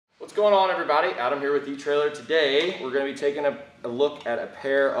What's going on, everybody? Adam here with eTrailer. Today we're going to be taking a look at a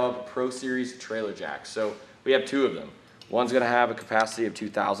pair of Pro Series trailer jacks. So we have two of them. One's going to have a capacity of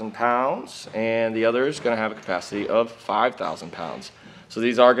 2,000 pounds and the other is going to have a capacity of 5,000 pounds. So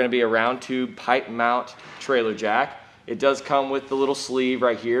these are going to be a round tube pipe mount trailer jack. It does come with the little sleeve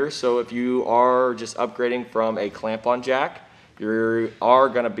right here, so if you are just upgrading from a clamp-on jack, you are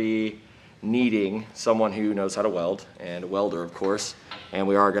going to be needing someone who knows how to weld, and a welder of course, and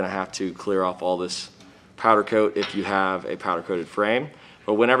we are going to have to clear off all this powder coat if you have a powder coated frame.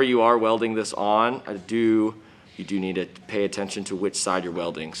 But whenever you are welding this on, you do need to pay attention to which side you're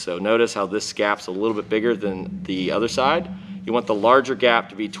welding. So notice how this gap's a little bit bigger than the other side. You want the larger gap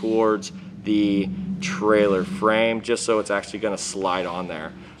to be towards the trailer frame, just so it's actually going to slide on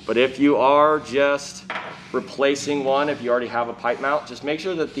there. But if you are just replacing one, if you already have a pipe mount, just make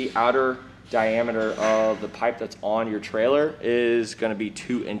sure that the outer diameter of the pipe that's on your trailer is going to be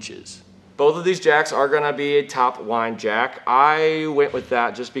 2 inches. Both of these jacks are going to be a top wind jack. I went with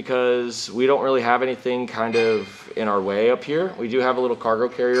that just because we don't really have anything kind of in our way up here. We do have a little cargo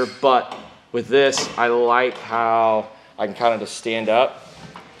carrier, but with this I like how I can kind of just stand up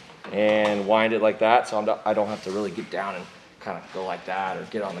and wind it like that, so I don't have to really get down and kind of go like that or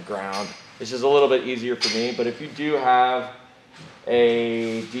get on the ground. It's just a little bit easier for me. But if you do have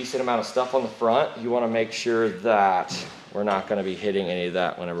a decent amount of stuff on the front, you want to make sure that we're not going to be hitting any of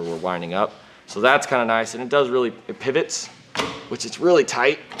that whenever we're winding up. So that's kind of nice, and it pivots, which it's really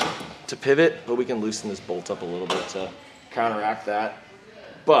tight to pivot, but we can loosen this bolt up a little bit to counteract that.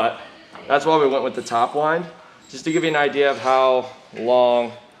 But that's why we went with the top wind, just to give you an idea of how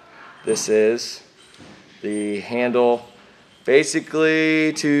long this is. The handle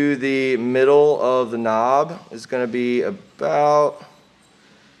basically to the middle of the knob is going to be about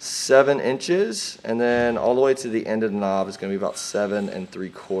 7 inches, and then all the way to the end of the knob is going to be about 7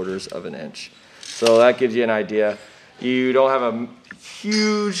 3/4 of an inch. So that gives you an idea. You don't have a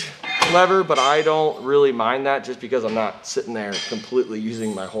huge lever, but I don't really mind that just because I'm not sitting there completely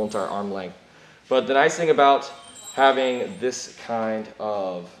using my whole entire arm length. But the nice thing about having this kind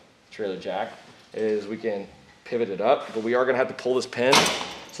of trailer jack is we can pivot it up, but we are going to have to pull this pin.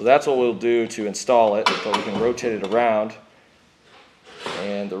 So that's what we'll do to install it, but we can rotate it around.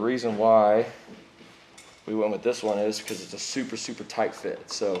 And the reason why we went with this one is because it's a super tight fit.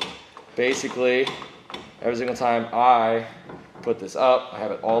 So basically every single time I put this up, I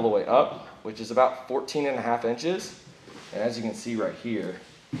have it all the way up, which is about 14.5 inches. And as you can see right here,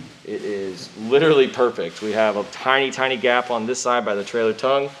 it is literally perfect. We have a tiny gap on this side by the trailer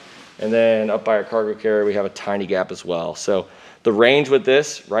tongue, and then up by our cargo carrier we have a tiny gap as well. So the range with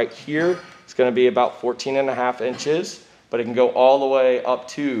this right here is going to be about 14.5 inches, but it can go all the way up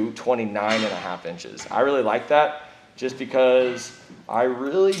to 29.5 inches. I really like that just because I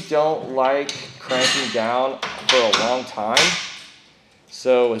really don't like cranking down for a long time.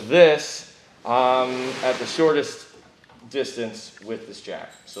 So with this, at the shortest distance with this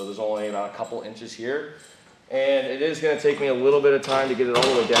jack. So there's only about a couple inches here. And it is going to take me a little bit of time to get it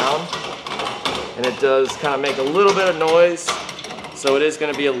all the way down. And it does kind of make a little bit of noise. So it is going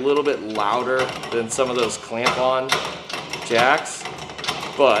to be a little bit louder than some of those clamp-on jacks.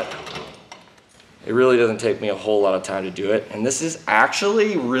 But it really doesn't take me a whole lot of time to do it. And this is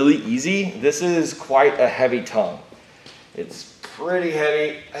actually really easy. This is quite a heavy tongue. It's pretty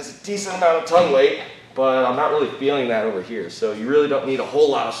heavy, has a decent amount of tongue weight, but I'm not really feeling that over here. So you really don't need a whole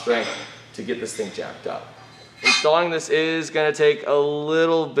lot of strength to get this thing jacked up. Installing this is going to take a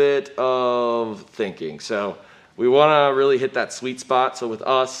little bit of thinking. So we want to really hit that sweet spot. So with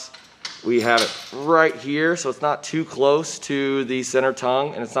us, we have it right here. So it's not too close to the center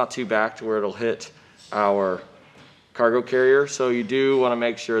tongue, and it's not too back to where it'll hit our cargo carrier. So you do want to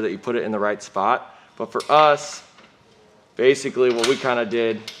make sure that you put it in the right spot. But for us, basically what we kind of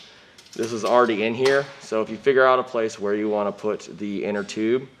did, this is already in here. So if you figure out a place where you want to put the inner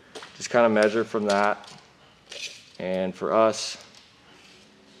tube, just kind of measure from that. And for us,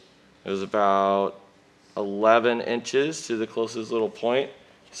 it was about 11 inches to the closest little point.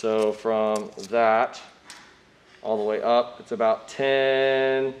 So from that all the way up, it's about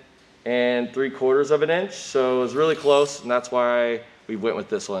 10 3/4 of an inch. So it's really close, and that's why we went with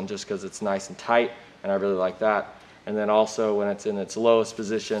this one, just because it's nice and tight, and I really like that. And then also when it's in its lowest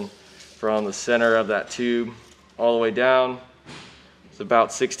position, from the center of that tube all the way down, it's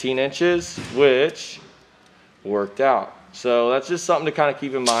about 16 inches, which worked out. So that's just something to kind of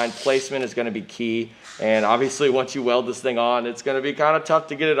keep in mind. Placement is going to be key, and obviously once you weld this thing on, it's going to be kind of tough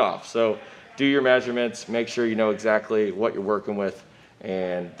to get it off. So do your measurements, make sure you know exactly what you're working with,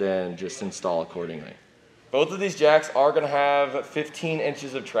 and then just install accordingly. Both of these jacks are going to have 15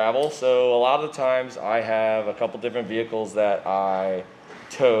 inches of travel, so a lot of the times I have a couple different vehicles that I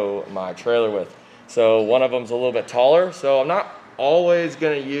tow my trailer with. So one of them's a little bit taller, so I'm not always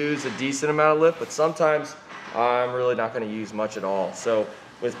going to use a decent amount of lift, but sometimes I'm really not going to use much at all. So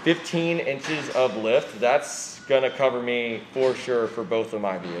with 15 inches of lift, that's going to cover me for sure for both of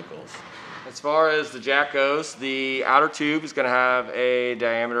my vehicles. As far as the jack goes, the outer tube is going to have a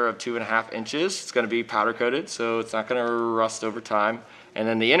diameter of 2.5 inches. It's going to be powder coated, so it's not going to rust over time. And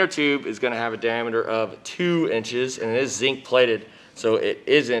then the inner tube is going to have a diameter of 2 inches, and it is zinc plated, so it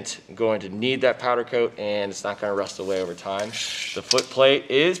isn't going to need that powder coat, and it's not going to rust away over time. The foot plate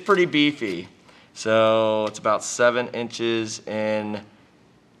is pretty beefy, so it's about 7 inches in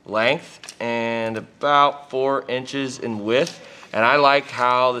length and about 4 inches in width. And I like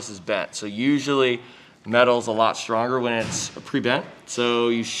how this is bent. So usually metal's a lot stronger when it's pre-bent. So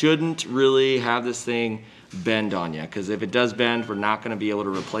you shouldn't really have this thing bend on you, because if it does bend, we're not gonna be able to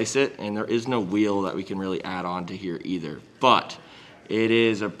replace it, and there is no wheel that we can really add on to here either. But it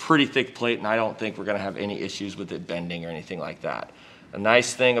is a pretty thick plate, and I don't think we're gonna have any issues with it bending or anything like that. A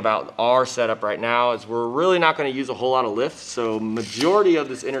nice thing about our setup right now is we're really not gonna use a whole lot of lift, so majority of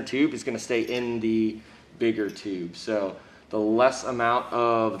this inner tube is gonna stay in the bigger tube. So the less amount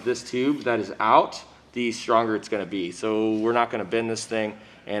of this tube that is out, the stronger it's gonna be. So we're not gonna bend this thing,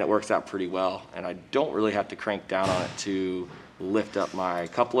 and it works out pretty well. And I don't really have to crank down on it to lift up my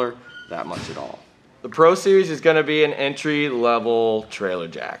coupler that much at all. The Pro Series is gonna be an entry-level trailer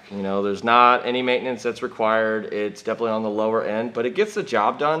jack. You know, there's not any maintenance that's required. It's definitely on the lower end, but it gets the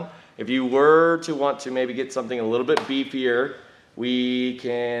job done. If you were to want to maybe get something a little bit beefier, we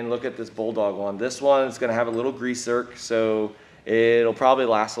can look at this Bulldog one. This one is gonna have a little grease zerk, so it'll probably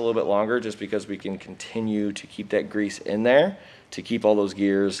last a little bit longer just because we can continue to keep that grease in there to keep all those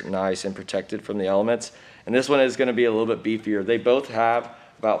gears nice and protected from the elements. And this one is gonna be a little bit beefier. They both have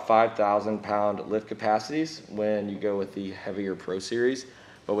about 5,000 pound lift capacities when you go with the heavier Pro Series.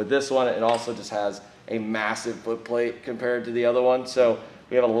 But with this one, it also just has a massive foot plate compared to the other one. So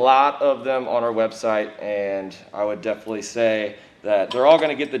we have a lot of them on our website, and I would definitely say that they're all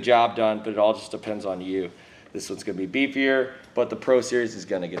gonna get the job done, but it all just depends on you. This one's gonna be beefier, but the Pro Series is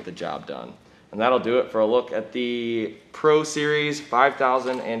gonna get the job done. And that'll do it for a look at the Pro Series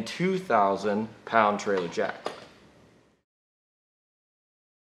 5,000 and 2,000 pound trailer jack.